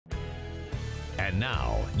And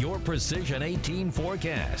now, your Precision 18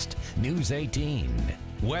 forecast. News 18.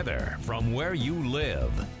 Weather from where you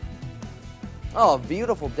live. Oh, a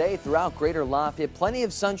beautiful day throughout Greater Lafayette. Plenty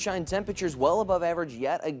of sunshine, temperatures well above average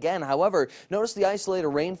yet again. However, notice the isolated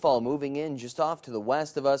rainfall moving in just off to the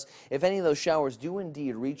west of us. If any of those showers do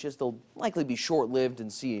indeed reach us, they'll likely be short-lived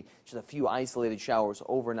and see just a few isolated showers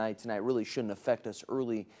overnight tonight. Really shouldn't affect us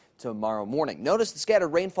early tomorrow morning. Notice the scattered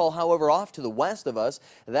rainfall, however, off to the west of us.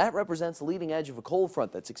 That represents the leading edge of a cold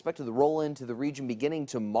front that's expected to roll into the region beginning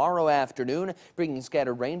tomorrow afternoon, bringing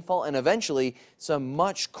scattered rainfall and eventually some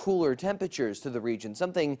much cooler temperatures to the region,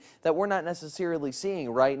 something that we're not necessarily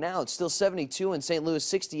seeing right now. It's still 72 in St. Louis,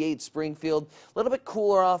 68 Springfield, a little bit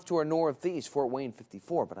cooler off to our northeast, Fort Wayne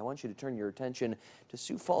 54, but I want you to turn your attention to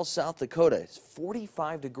Sioux Falls, South Dakota. It's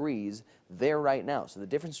 45 degrees there right now. So the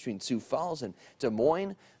difference between Sioux Falls and Des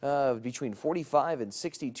Moines, between 45 and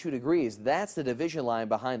 62 degrees. That's the division line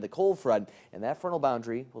behind the cold front, and that frontal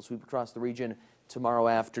boundary will sweep across the region tomorrow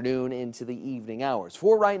afternoon into the evening hours.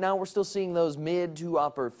 For right now, we're still seeing those mid to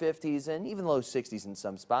upper 50s and even low 60s in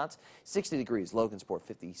some spots. 60 degrees, Logansport,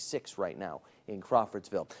 56 right now in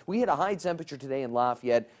Crawfordsville. We hit a high temperature today in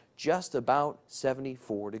Lafayette, just about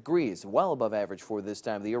 74 degrees, well above average for this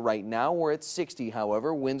time of the year. Right now, we're at 60,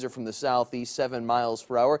 however. Winds are from the southeast, 7 miles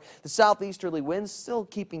per hour. The southeasterly winds still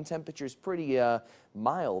keeping temperatures pretty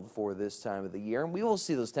mild for this time of the year. And we will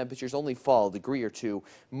see those temperatures only fall a degree or two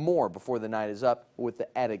more before the night is up, with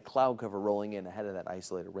the added cloud cover rolling in ahead of that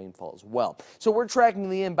isolated rainfall as well. So we're tracking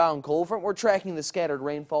the inbound cold front. We're tracking the scattered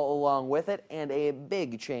rainfall along with it, and a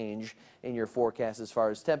big change in your forecast as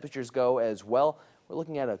far as temperatures go as well. We're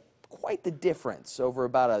looking at quite the difference over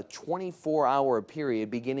about a 24-hour period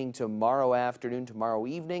beginning tomorrow afternoon, tomorrow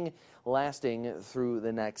evening, lasting through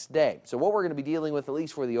the next day. So what we're going to be dealing with, at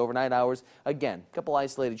least for the overnight hours, again, a couple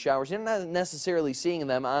isolated showers. You're not necessarily seeing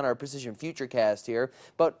them on our Precision Futurecast here,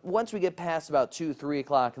 but once we get past about 2, 3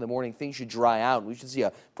 o'clock in the morning, things should dry out. We should see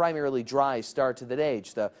a primarily dry start to the day,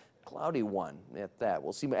 just a cloudy one at that.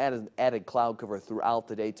 We'll see added cloud cover throughout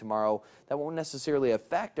the day tomorrow. That won't necessarily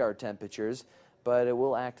affect our temperatures, but it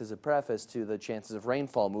will act as a preface to the chances of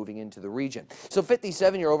rainfall moving into the region. So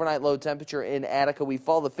 57, your overnight low temperature in Attica. We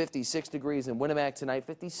fall to 56 degrees in Winnemac tonight.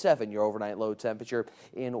 57, your overnight low temperature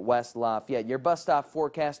in West Lafayette. Your bus stop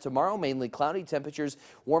forecast tomorrow, mainly cloudy, temperatures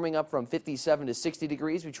warming up from 57 to 60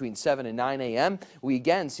 degrees between 7 and 9 a.m. We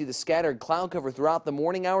again see the scattered cloud cover throughout the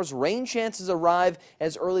morning hours. Rain chances arrive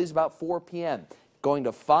as early as about 4 p.m. Going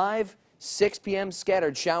to 5, 6 p.m.,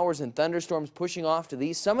 scattered showers and thunderstorms pushing off to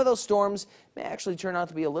these. Some of those storms may actually turn out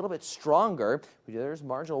to be a little bit stronger. There's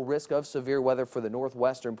marginal risk of severe weather for the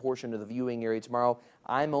northwestern portion of the viewing area tomorrow.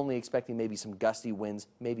 I'm only expecting maybe some gusty winds,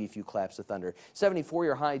 maybe a few claps of thunder. 74,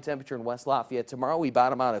 your high temperature in West Lafayette tomorrow. We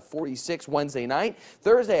bottom out at 46 Wednesday night.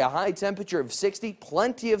 Thursday, a high temperature of 60.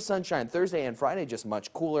 Plenty of sunshine. Thursday and Friday, just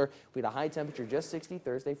much cooler. We had a high temperature just 60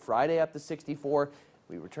 Thursday. Friday up to 64.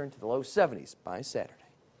 We return to the low 70s by Saturday.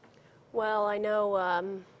 Well, I know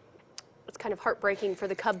it's kind of heartbreaking for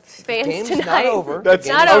the Cubs fans Game's tonight. not over. That's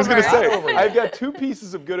not I was over. going to say, I've got two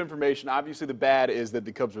pieces of good information. Obviously, the bad is that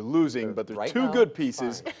the Cubs are losing, but there's right two now, good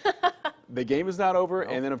pieces. The game is not over,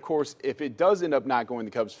 and then, of course, if it does end up not going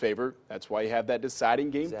the Cubs' favor, that's why you have that deciding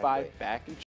Game 5 back in